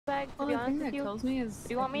bag, to Well, be the thing honest with that you. kills me is, Do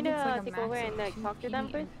you want me to take over and talk to them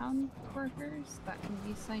first? Workers that can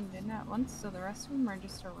be signed in at once, so the rest of them are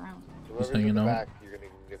just around. Whoever's in the back, you're going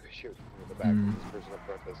to negotiate with the back. This person up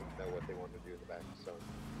front doesn't know what they want to do in the back. So,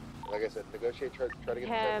 like I said, negotiate, try to get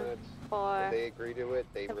 10 minutes. If they agree to it,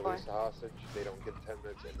 they release the hostage. They don't get 10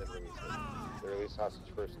 minutes and then release it. They release the hostage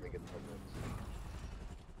first and they get 10 minutes.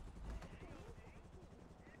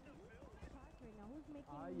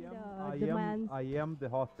 I am the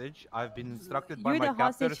hostage. I've been instructed by my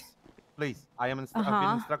captors. Please, I've been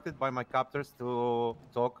instructed by my captors to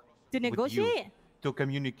talk to negotiate, with you, to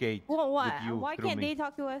communicate with you. Why can't they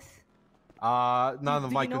talk to us? None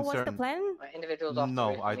of my concern. Do you know what's the plan?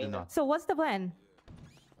 No, I do not. So what's the plan?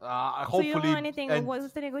 Hopefully, so you don't know anything.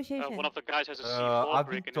 What's the negotiation? One of the guys has a C4 I've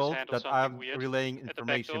brick been in his told hand or that something I'm weird relaying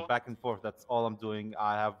information back and forth. That's all I'm doing.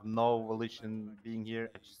 I have no volition being here.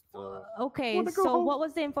 I just, okay, so what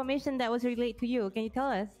was the information that was relayed to you? Can you tell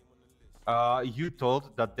us? You told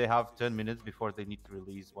that they have 10 minutes before they need to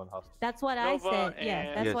release one hostage. That's what I said.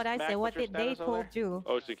 Yeah, that's what I said. What did they told you?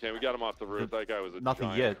 OCK, we got him off the roof. That guy was a Nothing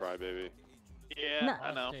giant yet. crybaby. Yeah,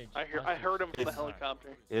 I know. I heard him from the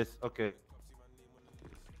helicopter. Yes, okay.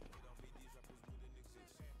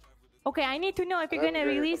 Okay, I need to know if you're gonna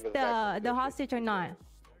release the hostage or not.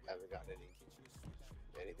 I haven't gotten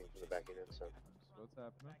anything from the back end, so. What's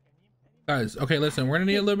happening? Guys, okay, listen, we're gonna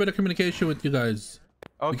need a little bit of communication with you guys.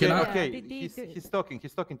 Okay, okay. He's talking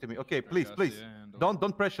to me. Okay, please,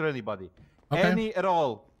 don't pressure anybody. Okay. Any at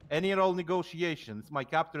all negotiations my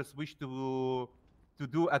captors wish to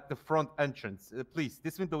do at the front entrance. Please,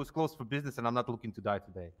 this window is closed for business, and I'm not looking to die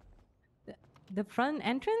today. The front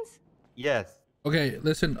entrance? Yes. Okay,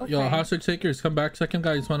 listen, y'all hostage takers, come back. Second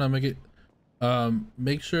guy, just wanna make it.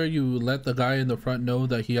 Make sure you let the guy in the front know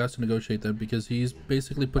that he has to negotiate them because he's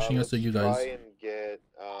basically pushing us to you guys. Try and get,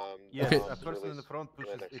 yes, a person in the front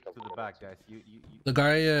pushes it to the back, guys. The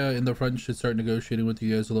guy in the front should start negotiating with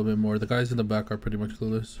you guys a little bit more. The guys in the back are pretty much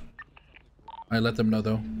clueless. I let them know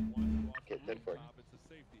though.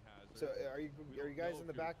 So are you guys in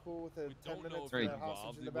the back cool with the 10 minutes for the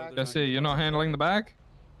hostage in the back? Jesse, you're not handling the back?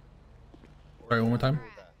 Sorry, one more time.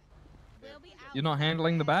 You're not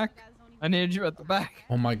handling the back? I need you at the back.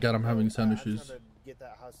 Oh my god, I'm having sound issues.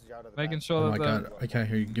 Making sure oh my god, I can't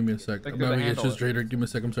hear you. Give me a sec. I'm having issues, Trader. Give me a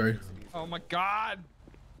sec. I'm sorry. Oh my god.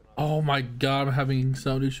 Oh my god, I'm having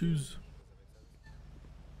sound issues.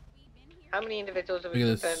 How many individuals have we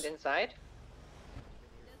confirmed inside?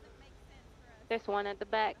 There's one at the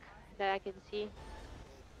back that I can see.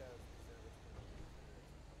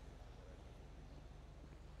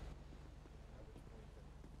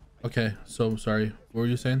 Okay, so sorry. What were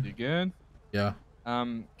you saying? You good? Yeah.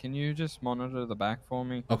 Can you just monitor the back for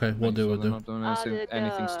me? Okay, we'll do. They're not doing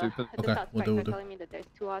anything stupid. Okay, we'll do. Telling me that there's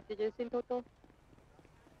 2 hostages in total.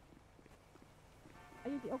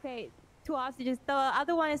 Okay, 2 hostages. The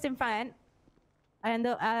other one is in front, and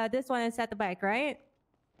this one is at the back, right?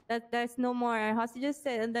 There's no more hostages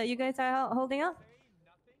that you guys are holding up.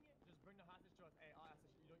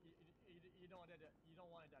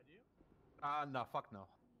 No, fuck no.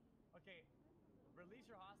 Okay, release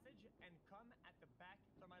your hostage and come at the back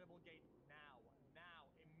terminable gate now,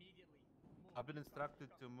 immediately. I've been instructed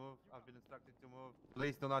to move.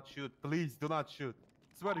 Please do not shoot. Please do not shoot.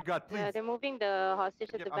 Swear to God, please. They're moving the hostage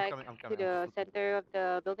at the back to the center of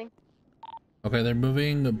the building. Okay, they're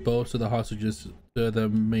moving both of the hostages to the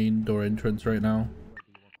main door entrance right now.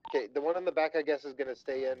 Okay, the one in the back, I guess, is gonna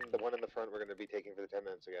stay in. The one in the front, we're gonna be taking for the 10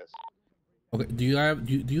 minutes, I guess. Okay, do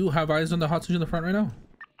you have eyes on the hostage in the front right now?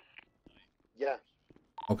 Yeah.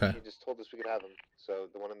 Okay. He just told us we could have him, so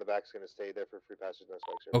the one in the back's gonna stay there for free passage, no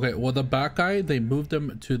spikes. Okay, well the back guy, they moved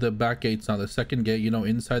him to the back gates now, the second gate, you know,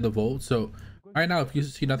 inside the vault. So right now, if you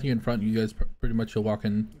see nothing in front, you guys pretty much will walk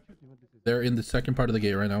in. They're in the second part of the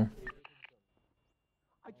gate right now.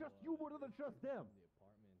 I trust you more than trust them.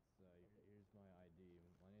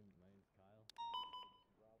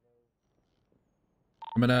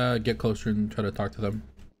 I'm gonna get closer and try to talk to them.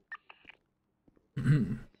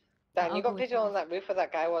 Dan, you got visual on that roof where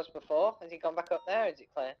that guy was before? Has he gone back up there, or is it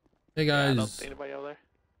clear? Hey guys. I don't see anybody over there.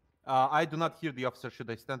 I do not hear the officer. Should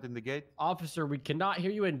I stand in the gate? Officer, we cannot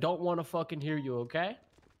hear you and don't want to fucking hear you, okay?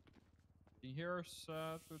 Can you hear us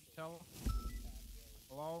through the tele?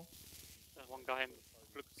 Hello? There's one guy in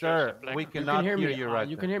blue. Sir, we cannot hear you right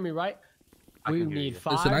You can hear me, right? I We can hear need you.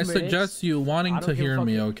 5 Listen, I minutes. suggest you wanting to hear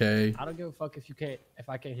me, okay? I don't give a fuck if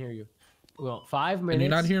I can't hear you. We want 5 minutes. Can you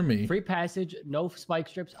not hear me? Free passage, no spike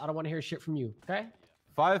strips. I don't want to hear shit from you, okay?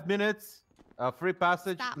 5 minutes, free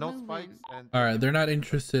passage, no spikes. And All right, they're not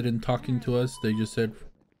interested in talking to us. They just said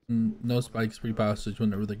no spikes, free passage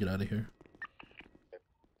whenever they get out of here.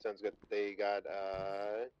 Sounds good. They got,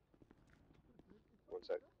 one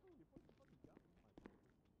sec.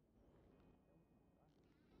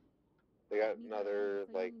 They got another,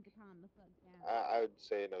 like, I would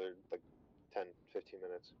say another, like, 10, 15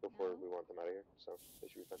 minutes before we want them out of here, so they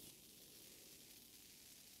should be fine.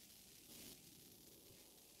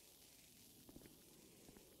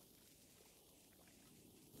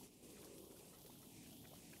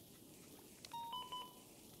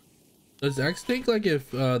 Does X think like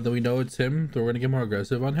if that we know it's him, that we're gonna get more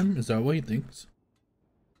aggressive on him? Is that what he thinks?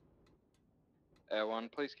 One,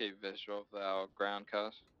 please keep visual of our ground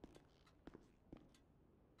cars.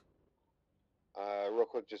 Real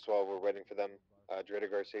quick, just while we're waiting for them, Dreader,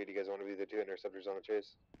 Garcia, do you guys want to be the two interceptors on the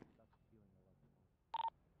chase?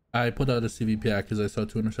 I put out a CVP because I saw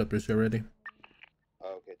 2 interceptors here already.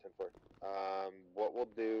 Okay, 10-4. What we'll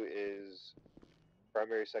do is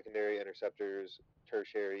primary, secondary, interceptors,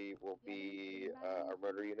 tertiary will be a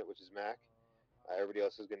rotor unit, which is MAC. Everybody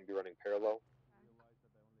else is going to be running parallel.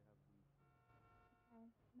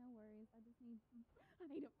 No worries. I just need some. I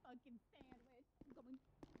need a fucking sandwich. I'm going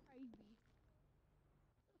crazy.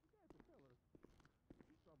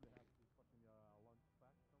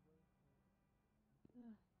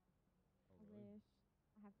 Ugh.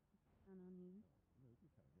 I wish. I have to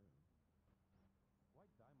put sun on me.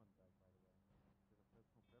 White diamond bag, by the way. Is it a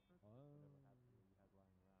personal preference? Whatever happened you had lying around.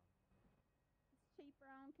 It's cheaper.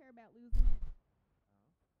 I don't care about losing it.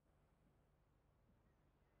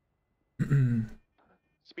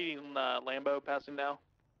 Speeding Lambo passing now.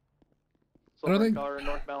 I don't Silver think- color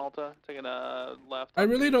northbound Alta, taking a left. I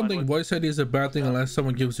really don't think voice ID is a bad thing unless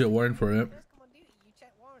someone gives you a warrant for it. First, come on, duty. You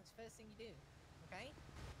check warrants first thing you do. Okay?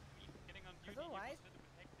 Because otherwise.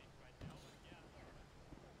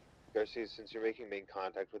 Garcia, since you're making main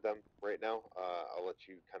contact with them right now, I'll let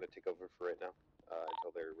you kind of take over for right now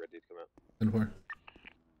until they're ready to come out.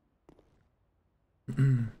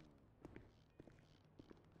 10-4.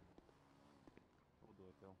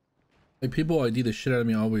 Like people ID the shit out of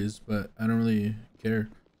me always, but I don't really care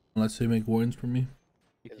unless they make warrants for me.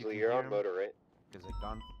 Inslee, you're on motor, right? Is it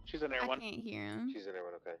gone? She's in air one. I can't hear him. She's in air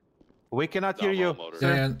one, okay. We cannot hear you.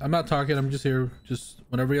 Yeah, I'm not talking. I'm just here. Just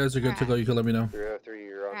whenever you guys are good to go, you can let me know. 303,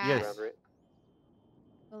 you're on Yes. ground, right?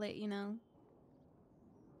 I'll let you know.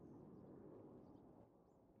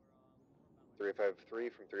 353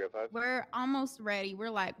 from 305. We're almost ready.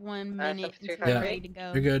 We're like 1 minute until Yeah, we're ready to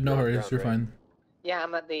go. you're good. No You're on worries. ground, You're right? fine. Yeah,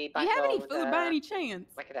 I'm at the Do back you have door any with, food by any chance?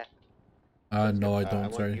 my cadet. No, I I don't.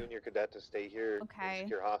 want Sorry. you and your cadet to stay here. Okay.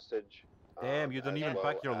 Secure hostage. Damn, you don't as even well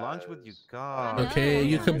pack your lunch with you. as- God. know. Okay,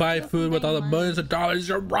 you Yeah, can buy let's do food with all the something millions of dollars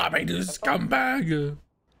you're robbing, you scumbag.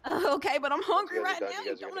 Okay, but I'm hungry guys are right done, now. you You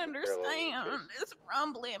guys are don't gonna be parallel understand. It's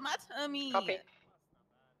rumbling in my tummy. Copy.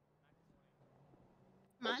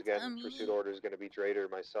 My Once again, tummy. pursuit order is going to be Trader,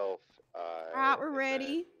 myself. Alright, we're and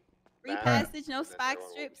ready. Free Matt, passage, no and then spike everyone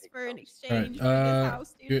will strips take for an comms. exchange for Alright, this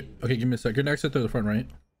house, dude. okay, give me a sec. You're next to the front, right?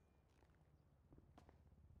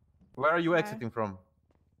 Where are you Okay. exiting from?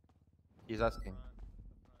 He's asking.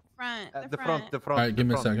 Front, The front. Alright, give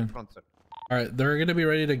me a second. The front, sir. Alright, they're gonna be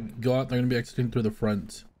ready to go out. They're gonna be exiting through the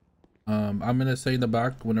front. I'm gonna stay in the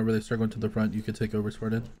back. Whenever they start going to the front, you can take over,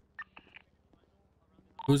 Spartan.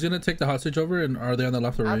 Who's gonna take the hostage over, and are they on the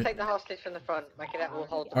left or I'll right? take the hostage from the front. My cadet will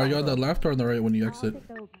hold the Are back you on the door. left or on the right when you I'll exit?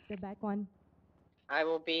 take the back one. I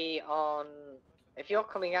will be on... If you're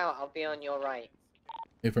coming out, I'll be on your right.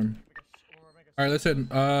 Affirm. Alright, listen.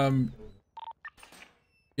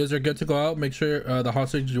 You guys are good to go out. Make sure the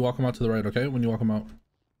hostage, you walk them out to the right, okay? When you walk them out.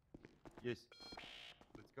 Yes.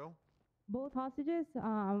 Let's go. Both hostages?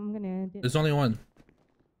 I'm gonna do. There's only one.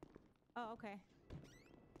 Oh, okay.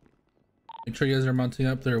 Make sure you guys are mounting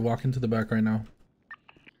up. They're walking to the back right now.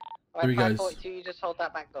 Alright, Three guys. 542, you just hold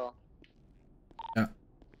that back door. Yeah.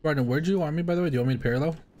 Spartan, where'd you want me, by the way? Do you want me to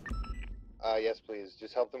parallel? Yes, please.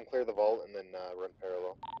 Just help them clear the vault and then run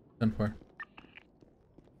parallel. 10-4.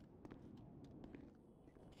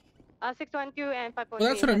 612 and 543. Well,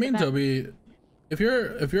 that's what I mean, Toby. If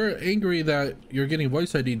you're angry that you're getting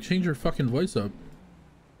voice ID, change your fucking voice up.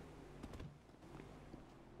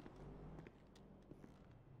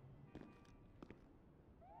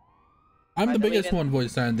 I'm the biggest one,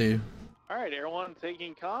 voice Andy. All right, Air One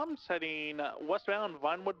taking comms, heading westbound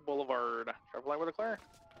Vinewood Boulevard. Traffic light with a clear.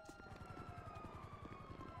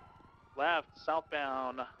 Left,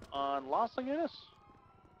 southbound on Los Lagunas.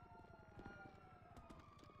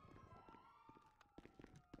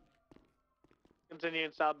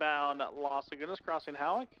 Continuing southbound Los Lagunas, crossing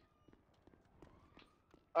Halleck.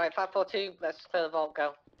 Alright, 542, let's clear the vault,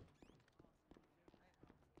 go.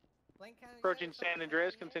 Approaching San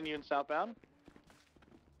Andreas, continuing southbound.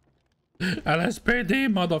 LSPD,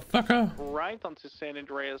 motherfucker. Right onto San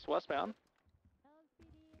Andreas westbound.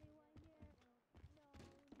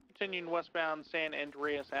 Continuing westbound San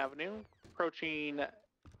Andreas Avenue, approaching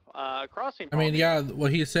crossing. I mean, yeah,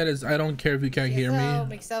 what he said is, I don't care if you can't hear me.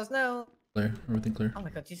 Make yourselves known. Clear, everything clear. Oh my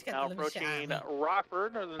god, you just got Now the living shit out approaching of me.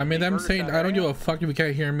 Rockford. I mean, I'm saying I don't give a fuck if you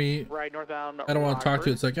can't hear me. Right northbound. I don't want to talk to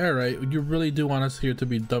you. It's like, all right, you really do want us here to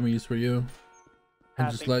be dummies for you,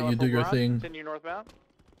 and just let you do your thing. Continue northbound.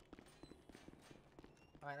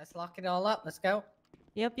 Alright, let's lock it all up. Let's go.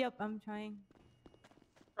 Yep, I'm trying.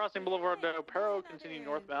 Crossing Boulevard del Perro, continue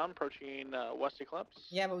northbound, approaching Westy Clubs.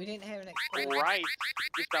 Yeah, but we didn't hear an explain. Right,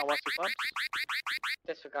 eastbound Westy Clubs.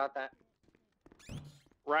 Disregard that.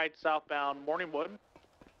 Right, southbound Morningwood.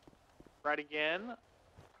 Right again.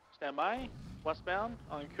 Stand by. Westbound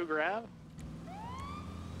on Cougar Ave.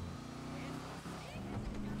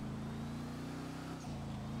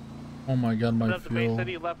 Oh my god, my left the Bay fuel.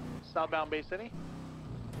 City, left southbound Bay City.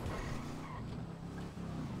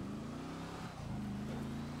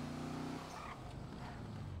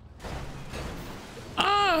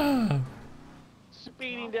 Ah!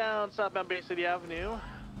 Speeding down southbound Bay City Avenue,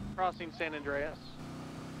 crossing San Andreas.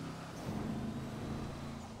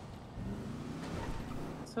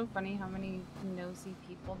 So funny how many nosy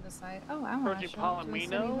people decide, oh, I want to Approaching show up to the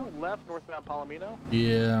city hall. Palomino, left northbound Palomino.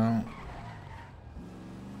 Yeah.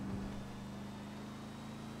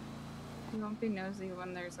 You won't be nosy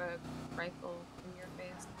when there's a rifle in your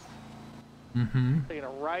face. Mm-hmm. Taking a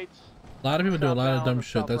right. A lot of people do a lot of southbound dumb to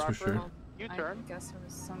shit, South that's for Rockford. sure. U-turn. I guess there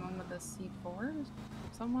was someone with a C4.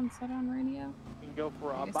 Someone said on radio. You can go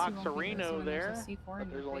for I a guess you won't be Boxerino nosy when there, there's a C4 but in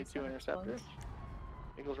there's your only face 2 that interceptors. explodes.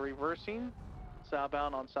 Eagles reversing,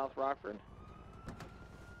 southbound on South Rockford.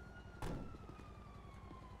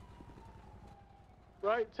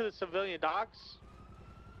 Right to the civilian docks,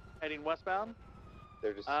 heading westbound.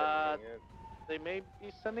 They're just sending it. They may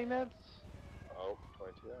be sending it. Oh,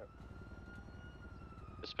 point to that.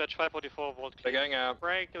 Dispatch 544 volt. They're going out.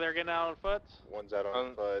 Break, they're getting out on foot. One's out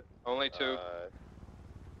on foot. Only 2.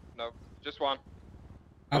 No, just 1.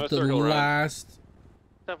 After the last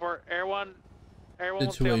Except for Air One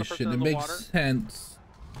will stay on the person situation, it in the makes water. sense.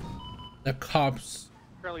 The cops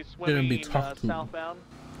Currently shouldn't swimming be talked to. southbound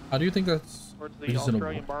How do you think that's towards the reasonable?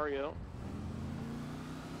 Australian barrio.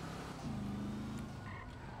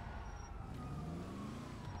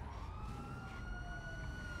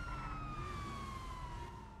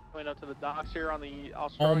 Going up to the docks here on the Oh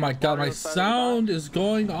Australian my god, my barrio side of the sound is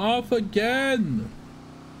going off again.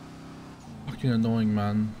 Fucking annoying,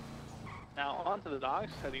 man. dock. Now onto the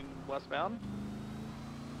docks, heading westbound.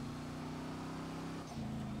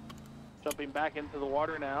 Jumping back into the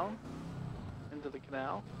water now, into the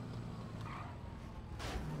canal.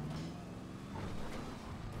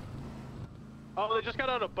 Oh, they just got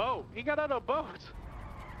out of a boat. He got out of a boat.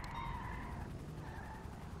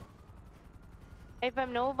 If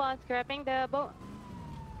I'm Nova scrapping the boat.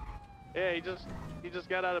 Yeah, he just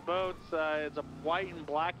got out of boats. It's a white and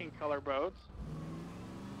black in color boat.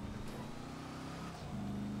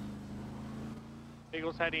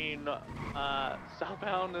 Eagles heading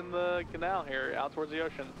southbound in the canal here, out towards the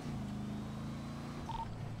ocean.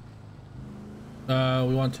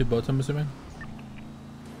 We want 2 boats, I'm assuming.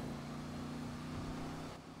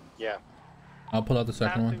 Yeah. I'll pull out the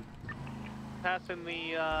second one. Passing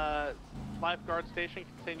the lifeguard station,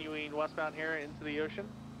 continuing westbound here into the ocean.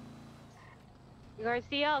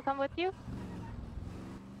 Garcia, I'll come with you.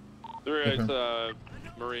 3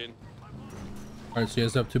 Marine. Alright, so you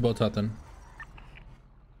guys have 2 boats out then.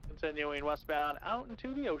 Continuing westbound out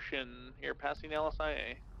into the ocean here, passing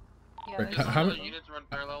LSIA. Yeah, Right, how many units run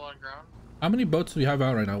parallel on ground? How many boats do we have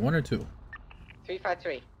out right now? 1 or 2?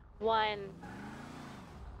 353. 1.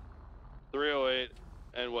 308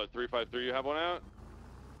 and what? 353. You have one out?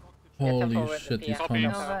 Holy shit, these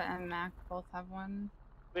comments. Nova and Mac both have one.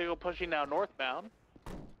 Vehicle pushing now northbound.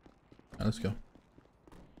 Alright, let's go.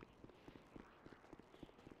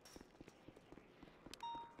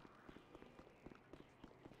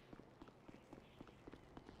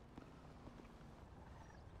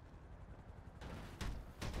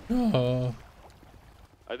 Oh.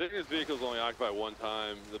 I think this vehicle's only occupied one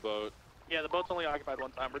time, the boat. Yeah, the boat's only occupied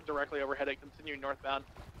one time. We're directly overhead it, continuing northbound.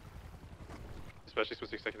 Especially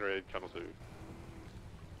switching secondary channel 2.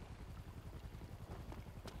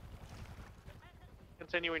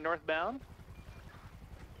 Continuing northbound.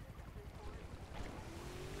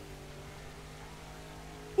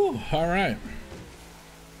 Alright.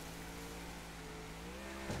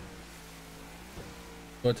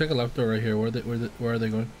 Go take a left door right here. Where are they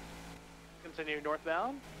going? Continuing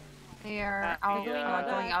northbound. They are Going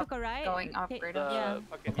going off grid. The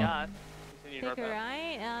fucking yacht. Continue Take a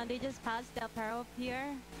northbound. right. They just passed Del Perro Pier.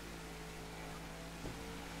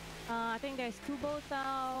 I think there's 2 boats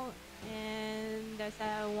out, and there's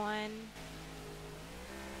one.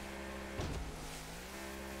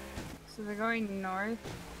 So they're going north,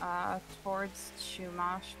 towards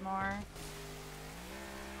Chumash more.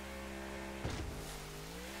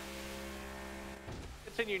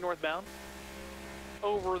 Continue northbound.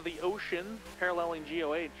 Over the ocean, paralleling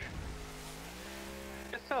GOH. You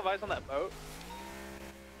guys still have eyes on that boat?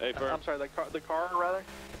 Hey, I'm sorry, the car rather?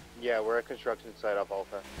 Yeah, we're at construction site off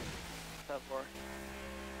Alpha. How far?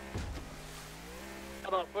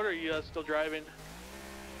 Hold on, what are you still driving?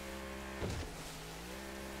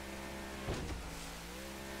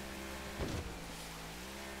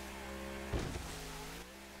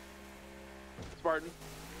 Spartan.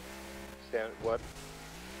 Stand, what?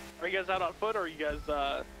 Are you guys out on foot, or are you guys,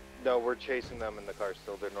 No, we're chasing them in the car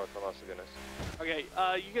still. They're north from Las Lagunas. Okay,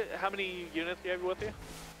 you get, how many units do you have with you?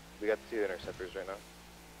 We got 2 interceptors right now.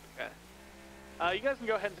 Okay. You guys can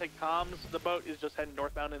go ahead and take comms. The boat is just heading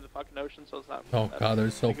northbound in the fucking ocean, so it's not... Oh god, they're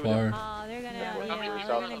so far. Oh, they're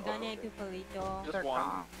gonna gun it to Polito. Just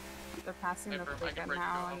one. They're passing the frigate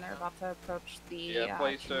now, and they're about to approach the. Yeah,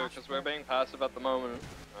 please do, because we're being passive at the moment.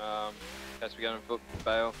 Guess we got to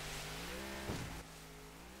bail.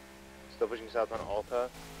 Still pushing south on Alta.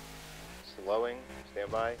 Slowing.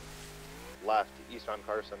 Stand by. Left. East on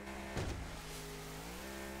Carson.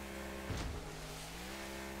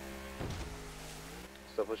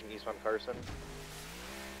 Still pushing east on Carson.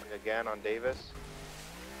 Again on Davis.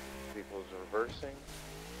 People's reversing.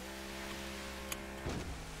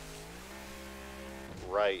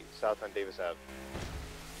 Right, south on Davis Ave.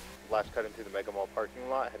 Left cut into the Mega Mall parking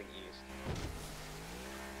lot, heading east.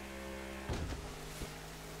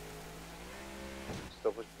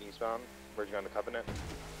 Still pushing eastbound, merging on the Covenant.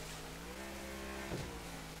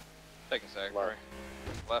 Take a sec, Left.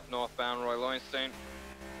 Left northbound Roy Lowenstein.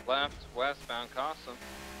 Left westbound Carson.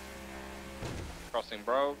 Crossing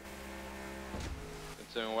Brogue.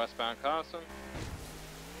 Continuing westbound Carson.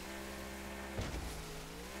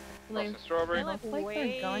 Crossing Strawberry. Like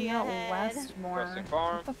they're going out west more. Crossing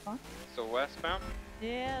Farm. What the fuck? Still westbound.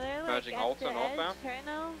 Yeah, they're like Merging at Alta the northbound. edge right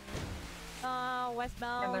now.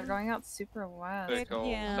 Westbound. Yeah, they're going out super west. Vehicle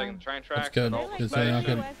taking the train tracks. That's good, because then I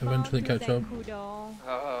can eventually catch up.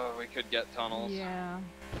 Oh, we could get tunnels. Yeah.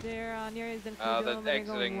 They're near Zancudo, They're but they're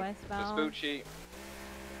exiting going westbound. Vespucci.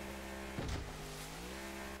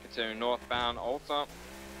 Continuing northbound Alta.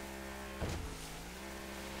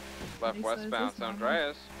 Left He says westbound this San one.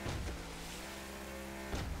 Andreas.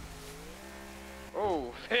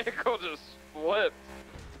 Oh, vehicle just flipped.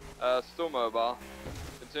 Still mobile.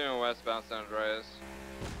 Continuing westbound San Andreas.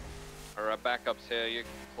 Our backup's here, you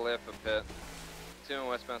clear for pit. Continuing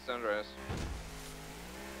westbound San Andreas.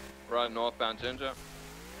 Right northbound Ginger.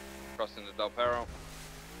 Crossing the Del Perro.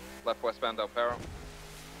 Left westbound Del Perro.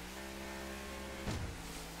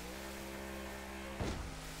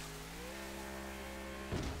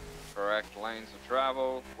 Correct lanes of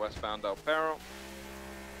travel, westbound Del Perro.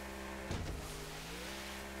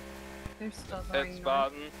 They're still Pit going north.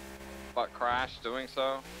 Spartan, but crashed doing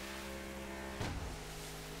so.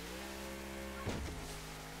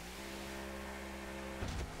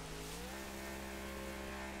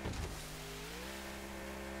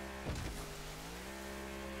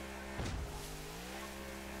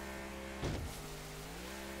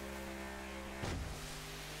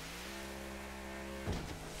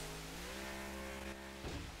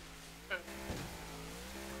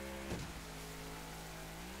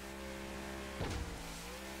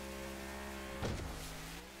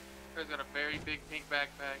 He's got a very big pink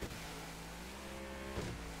backpack.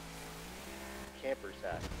 Camper's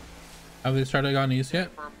hat. Have they started on east yet?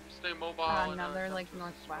 Stay mobile. No, they're like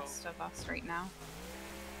northwest of us right now.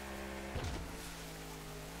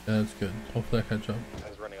 Yeah, that's good. Hopefully I catch up. I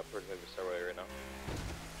was running up towards the stairway right now.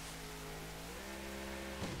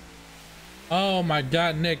 Oh my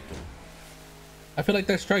god, Nick. I feel like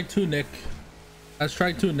that's strike 2, Nick. That's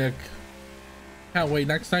strike 2, Nick. Can't wait.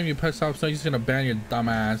 Next time you piss off, so he's gonna ban your dumb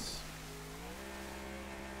ass.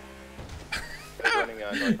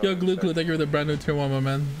 Yo, Glue, thank you for the brand new tier 1, my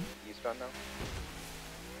man. Eastbound now?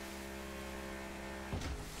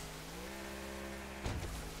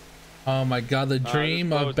 Oh my god, the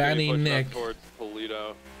dream of banning Nick. Towards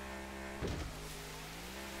Polito.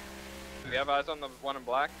 Do we have eyes on the one in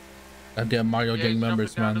black? Goddamn Mario gang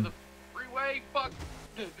members, man. Freeway, fuck.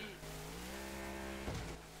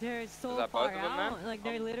 They're so that far both of them, out. man? Like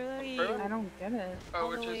they're literally. I don't get it. Oh,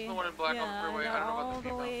 which is the one in black on the freeway. I They're don't know all about the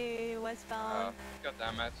the female. way westbound. God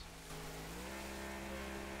damn it.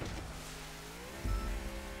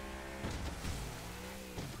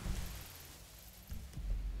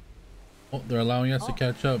 Oh, they're allowing us to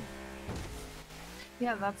catch up.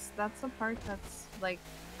 Yeah, that's the part that's like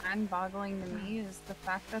mind-boggling to me is the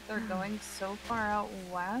fact that they're going so far out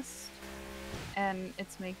west, and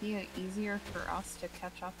it's making it easier for us to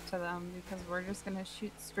catch up to them because we're just gonna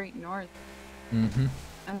shoot straight north. Mm-hmm.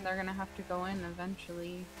 And they're gonna have to go in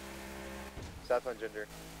eventually. South on Ginger.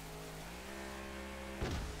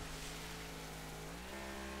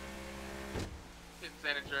 In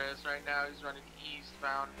San Andreas right now, he's running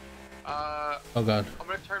eastbound. Oh god. I'm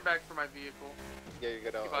gonna turn back for my vehicle. Yeah, you're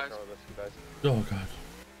good. I'll Goodbye. throw this, you guys. Oh god.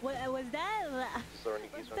 What was that? Just running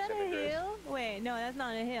Was east on that San a Andreas. hill? Wait, no, that's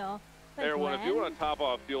not a hill. That's Everyone, if you land. want to top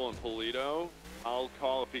off fuel in Polito, I'll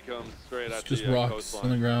call if he comes straight It's at just the rocks coastline. on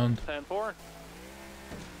the ground. 10-4.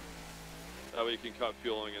 That way you can cut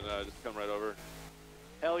fueling and just come right over.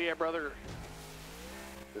 Hell yeah, brother.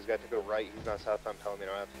 This guy took a right. He's not southbound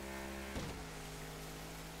Palomino Ave.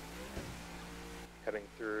 Cutting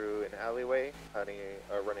through an alleyway,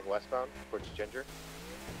 running westbound towards Ginger.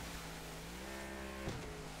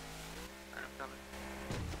 I'm coming.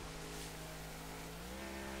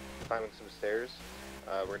 Climbing some stairs.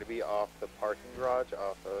 We're going to be off the parking garage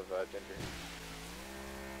off of Ginger.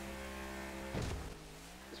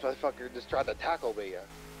 This motherfucker just tried to tackle me.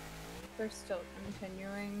 They're still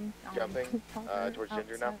continuing. Jumping towards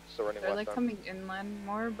Ginger now. Still running They're westbound. like coming inland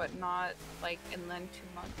more, but not like inland too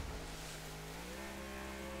much.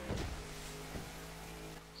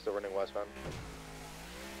 Still running westbound.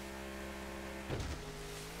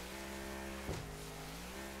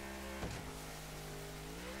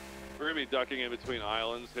 We're gonna be ducking in between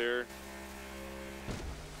islands here.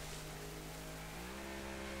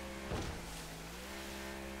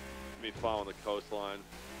 Me following the coastline.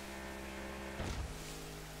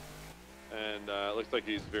 And it looks like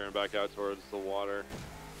he's veering back out towards the water.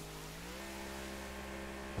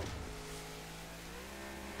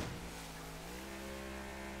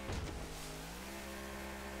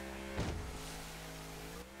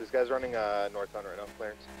 This guy's running northbound right now,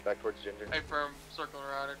 Clarence. Back towards Ginger. Hey, firm, circling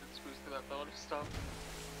around. I didn't squeeze through that bonus stuff.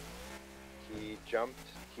 He jumped.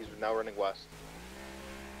 He's now running west.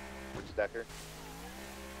 Towards Decker.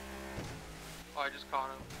 Oh, I just caught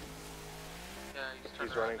him. Yeah, he's turning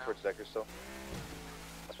He's running around towards Decker still.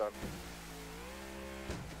 Westbound.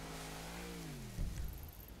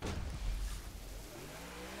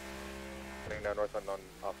 Running down northbound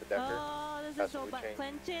off the Decker. Oh, this is so butt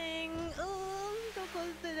clenching. Oh, so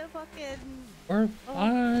close to the fucking. We're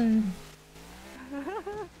fine.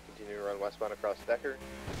 Continue to run westbound across Decker.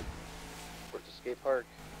 Towards the skate park.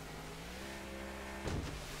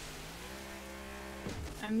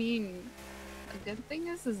 I mean, the good thing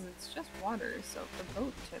is it's just water, so if the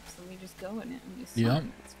boat tips, then we just go in it and we swim. Yep.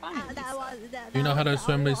 It's fine. You know how to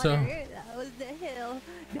swim, Lisa? That was the hill.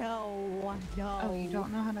 No. Oh, you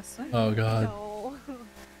don't know how to swim? Oh god. No.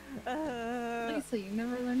 Lisa, you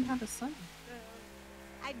never learned how to swim.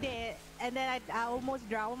 I did, and then I almost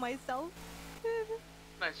drowned myself.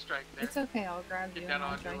 Nice strike there. It's okay, I'll grab you Get and down I'll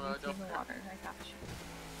onto, drag you through don't the care. water. I got you.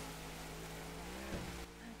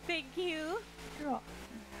 Thank you. You're welcome.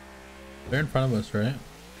 They're in front of us, right?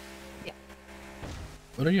 Yeah.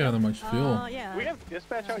 What do you have that much fuel? Yeah. We have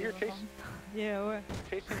dispatch out here chasing. Yeah, we're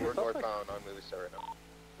Chasing We're the suspect. northbound on Movie Star right now.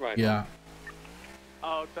 Right. Yeah.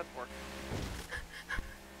 Oh, that's more.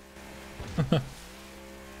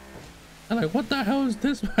 I'm like, what the hell is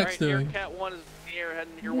this match Alright, here, doing? Cat 1 is in the air,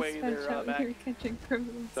 heading your way Dispatch there, out back. here catching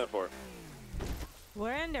criminals. 10-4.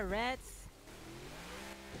 we're in the reds.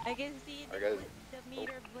 I can see the, Alright, guys. the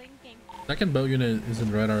meter blinking. Second boat unit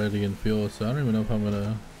isn't red already in fuel, so I don't even know if I'm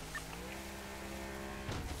gonna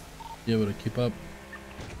be able to keep up.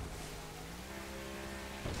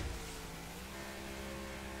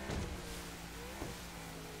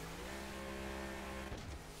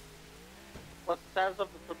 What's the status of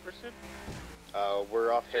the pursuit?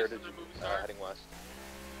 We're off Yes, Heritage, it's a movie star. heading west.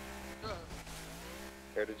 Ugh.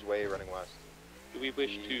 Heritage Way, running west. Do we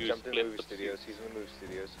wish He to jumped in the split movie the studios. He's in the movie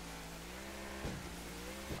studios.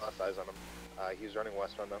 Lost eyes on him. He's running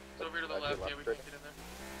westbound though. It's over to the left. Yeah, we can get in there.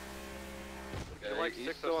 Would you like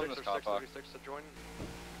 606 or 636 to join?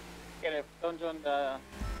 Get it. Don't join the.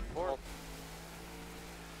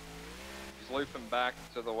 He's looping back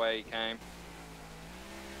to the way he came.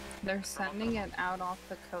 They're sending it out off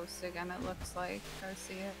the coast again, it looks like.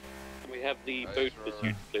 Garcia. We have the Nice boat roll.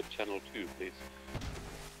 pursuit split channel 2, please.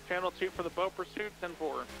 Channel 2 for the boat pursuit,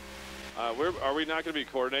 10-4. Are we not going to be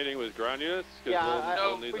coordinating with ground units? 'Cause Yeah,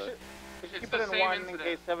 we'll No, need we that. should It's keep the it in same one in incident.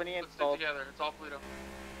 case 70 Let's stick installed. together. It's all Pluto.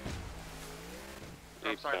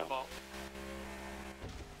 I'm sorry, the Eastbound. ball.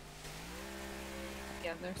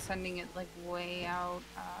 Yeah, they're sending it like way out.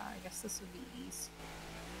 I guess this would be east.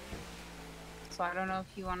 So I don't know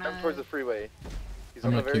if you want to... Come towards the freeway. He's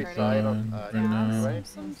I'm on the gonna very keep side going of right now. freeway.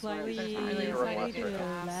 Slightly, There's not really a Run way west to right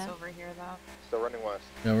now. pass over here, though. Still running west.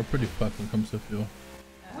 Yeah, we're pretty fucked when it comes to fuel.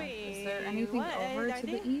 Yeah. Wait, Is there anything what? over Are to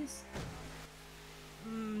they- the east?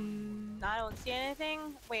 I don't see anything.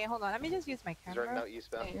 Wait, hold on. Let me just use my He's running camera. out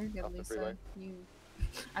eastbound Yeah, you're good, off the Lisa. freeway.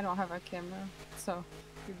 I don't have a camera, so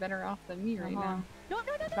you're better off than me right Uh-huh. now. No,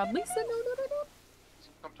 no, no, God, Lisa, no.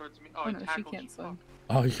 Come towards me. Oh, Oh, no, he she tackled can't you. swim.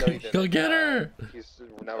 Oh, No, he go didn't. get her! He's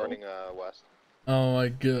now running west. Oh my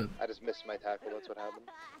god. I just missed my tackle. That's what happened.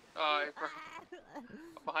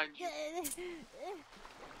 Behind you.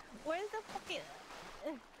 Where's the fucking...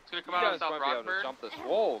 It's gonna come You out guys of South might be able to Rockford. jump this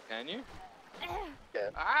wall, can you? Yeah.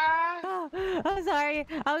 Ah! Oh, I'm sorry.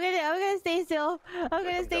 I'm gonna stay still. I'm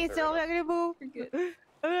gonna come stay jump still. I'm right not gonna move.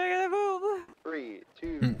 I'm not gonna move. 3,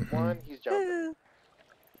 2, 1. He's jumping.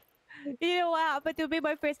 You know what happened to me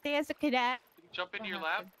my first day as a cadet? Jump into your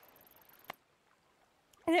lap.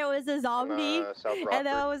 There was a zombie, South and then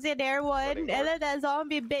I Rockford. was in Air One, Running and then that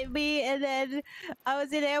zombie bit me, and then I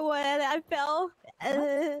was in Air One, and I fell.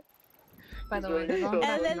 By the way, running they're so going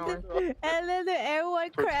And back then, north. and then the Air One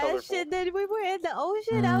Towards crashed, Colorful. and then we were in the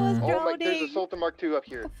ocean. I was Oh my, there's a drowning. Sultan Mark II up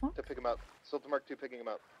here to pick him up. Sultan Mark II picking him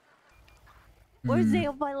up. Worst day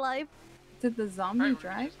of my life. Did the zombie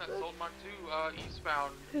drive? Sold Mark 2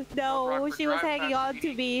 eastbound. No, Rockford she was Drive hanging past on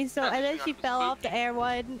to me. So and then she fell off the Air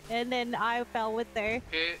One, and then I fell with her.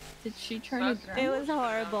 Did she try to drown? It was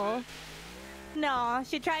horrible. No,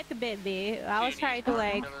 she tried to bit me. I was trying to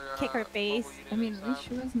like kick her face. I mean, at least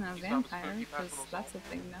she wasn't a vampire, because that's a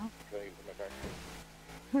thing now.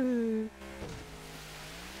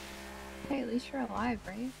 Hey, at least you're alive,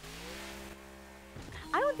 right?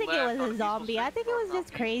 I don't think it was a zombie. I think it was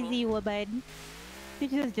just crazy woman. She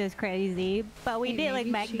was just crazy. But we Hey, did like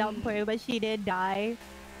maybe back dump her, but she did die.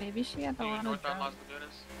 Maybe she had a lot of Northbound Las drugs.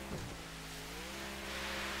 Lagunas.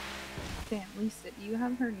 Damn, Lisa, do you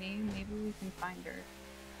have her name? Maybe we can find her.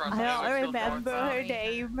 Cross I the don't highway, remember northbound. her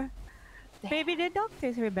name. Maybe the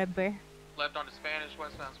doctors remember. Left onto Spanish,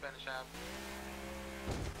 westbound Spanish Ave.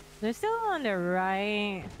 They're still on the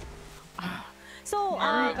right. So,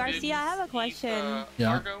 Garcia, I have a question.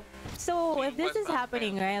 Yeah. So, if this is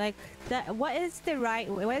happening, right? Like, what is the right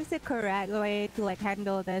way? What is the correct way to like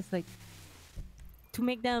handle this? Like, to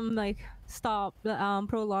make them like stop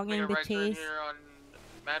prolonging the chase.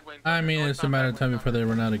 I mean, it's a matter of time before they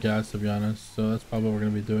run out of gas, to be honest. So that's probably what we're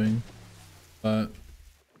gonna be doing. But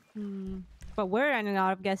But we're running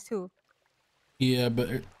out of gas too. yeah, but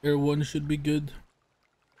Air One should be good.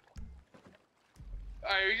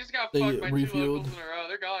 Alright, we just got They fucked by two refueled. locals in a row.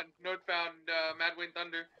 They're gone. Northbound Mad Wind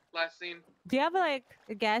Thunder. Last scene. Do you have like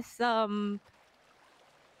a gas The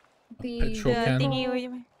Petrol can? thingy where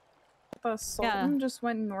you... The Sultan just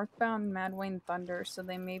went northbound Mad Wayne Thunder, so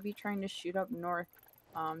they may be trying to shoot up north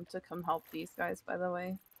to come help these guys, by the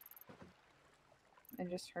way. I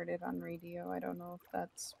just heard it on radio. I don't know if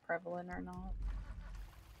that's prevalent or not.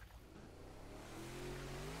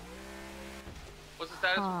 What's the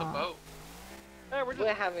status with the boat? Yeah, we're just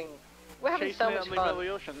We're having chasing so it much in the middle of fun.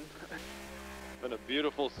 the ocean. Been a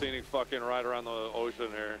beautiful scenic fucking ride around the ocean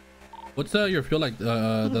here. What's your fuel like? The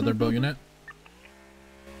other boat unit?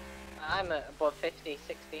 I'm at above 50,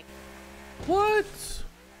 60. What?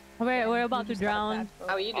 We're about to drown.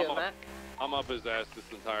 How are you doing, Mac? I'm up his ass this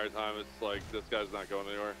entire time. It's like this guy's not going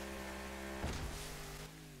anywhere.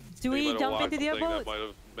 Do we jump into the That boat? might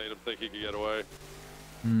have made him think he could get away.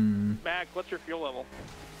 Mac, what's your fuel level?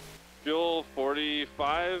 Fuel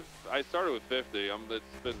 45. I started with 50. It's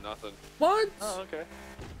been nothing. What? Oh, okay.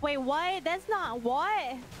 Wait, what? That's not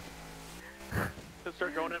what? Let's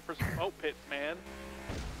start going in for some smoke pits, man.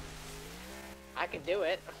 I can do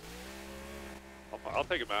it. I'll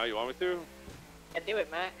take him out. You want me to? I do it,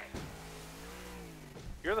 Mac.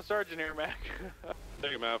 You're the sergeant here, Mac.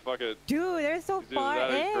 Take him out. Fuck it. Dude, they're so He's either far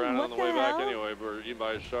that or he's in. drowning What on the the way back hell? anyway, but we're eaten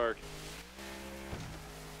by a shark.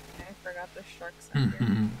 I forgot the sharks are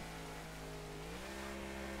here.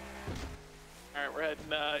 Alright, we're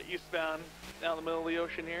heading eastbound down the middle of the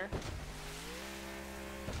ocean here.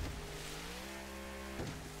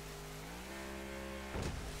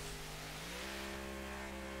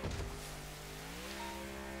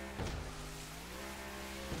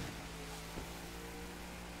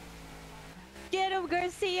 Get him,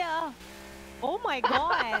 Garcia! Oh my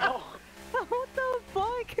god! What the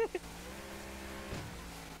fuck?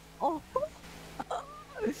 Oh.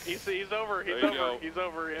 He's over. There He's you over. go. He's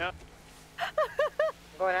over. Yeah.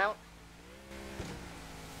 Going out.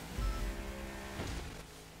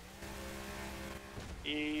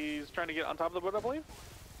 He's trying to get on top of the boat, I believe.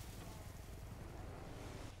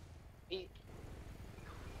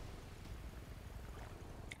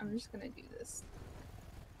 I'm just gonna do this.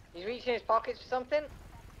 He's reaching his pockets for something.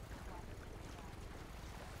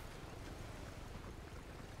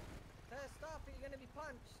 Stop, or you're gonna be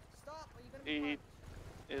punched. Stop, or you're gonna be punched.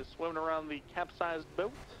 He is swimming around the capsized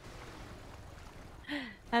boat.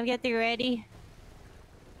 I'm getting ready.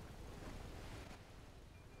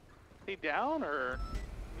 Is he down or?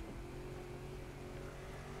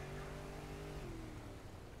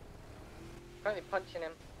 Currently punching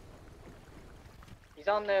him. He's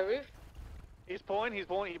on the roof. He's pulling. He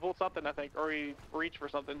pulled something, I think, or he reached for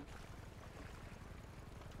something.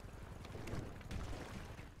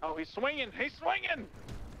 Oh, he's swinging. He's swinging.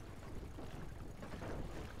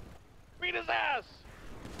 Beat his ass.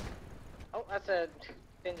 Oh, that's a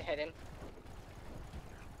didn't hit him.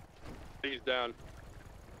 He's down.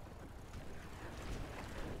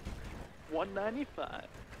 195.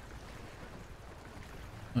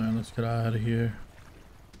 Alright, let's get out of here.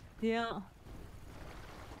 Yeah.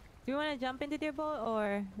 Do you want to jump into their boat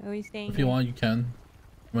or are we staying If you want, you can.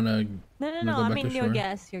 I'm gonna. No. I mean, your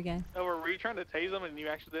guess. Your guess. Oh, were you trying to tase him and you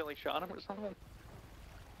accidentally shot him or something?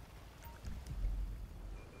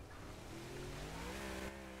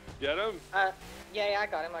 Get him? Yeah, I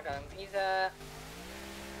got him. He's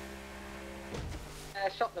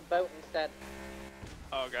shot the boat instead.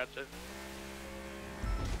 Oh, gotcha.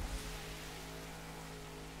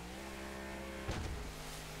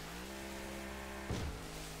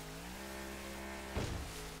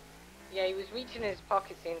 Yeah, he was reaching his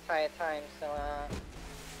pockets the entire time, so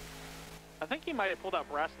I think he might have pulled out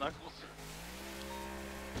brass knuckles.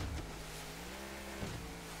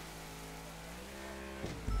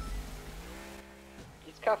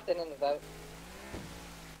 he's cuffed in the boat.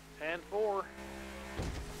 10-4.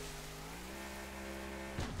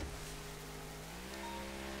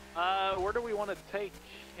 Where do we want to take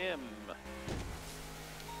him?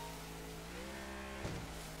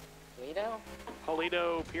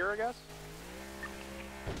 Toledo Pier, I guess?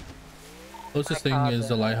 Closest thing is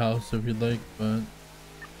the lighthouse if you'd like, but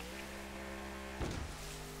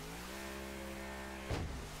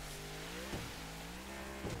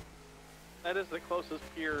That is the closest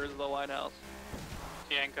pier is the lighthouse.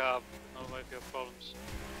 Yanka, no might be problems.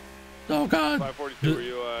 Oh god! 542, were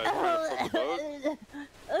you trying to flip the boat?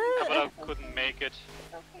 Yeah, but I couldn't make it.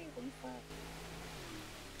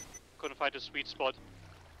 Couldn't find a sweet spot.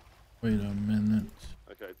 Wait a minute.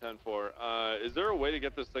 Okay, 10-4. Is there a way to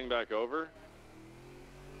get this thing back over?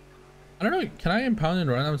 I don't know. Can I impound in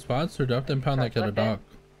random spots or do I have to impound like at a dock?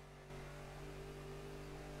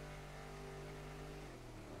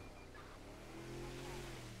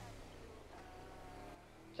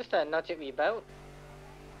 Just a nudge it with your boat.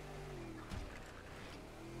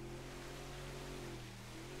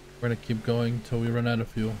 We're gonna keep going till we run out of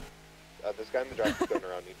fuel. This guy in the drive is going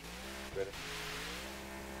around you. Ready?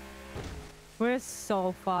 We're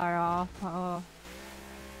so far off. Oh.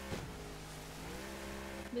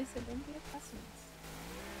 Listen, don't be a pessimist.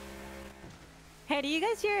 Hey, do you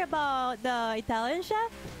guys hear about the Italian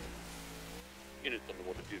chef? Units on the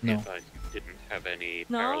water do No. be advised you didn't have any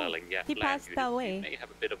No, paralleling yet. he land passed units. away. You may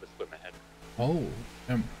have a bit of a swim ahead. Oh.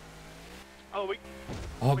 Oh,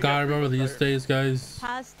 Oh god, I remember these days, guys.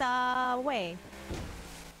 Pasta way.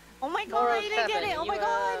 Oh my god, Laura I didn't get 7, it. Oh my you,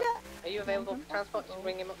 god. Are you available for transport to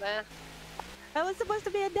bring him up there? That was supposed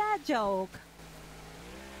to be a dad joke.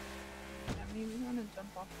 Yeah, maybe we want to jump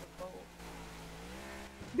off the boat.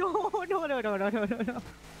 No.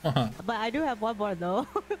 But I do have one more though.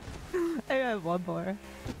 I do have one more.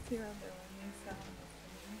 It's your other one, you sound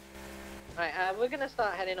Right, we're gonna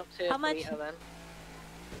start heading up to How much- Toledo then.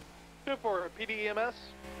 Good for PDEMS.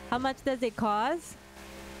 How much does it cost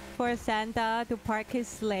for Santa to park his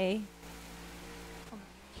sleigh?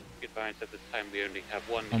 Be advised at this time we only have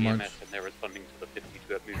one How EMS much? and they're responding to the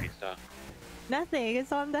 52 at Movie Star. Nothing.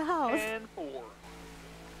 It's on the house. 10-4.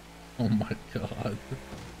 Oh my god.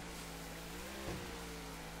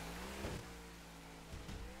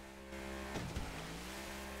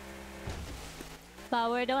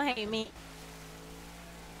 Power, don't hate me.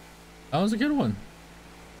 That was a good one.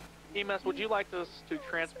 EMS, would you like us to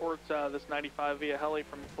transport this 95 via heli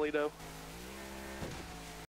from Toledo?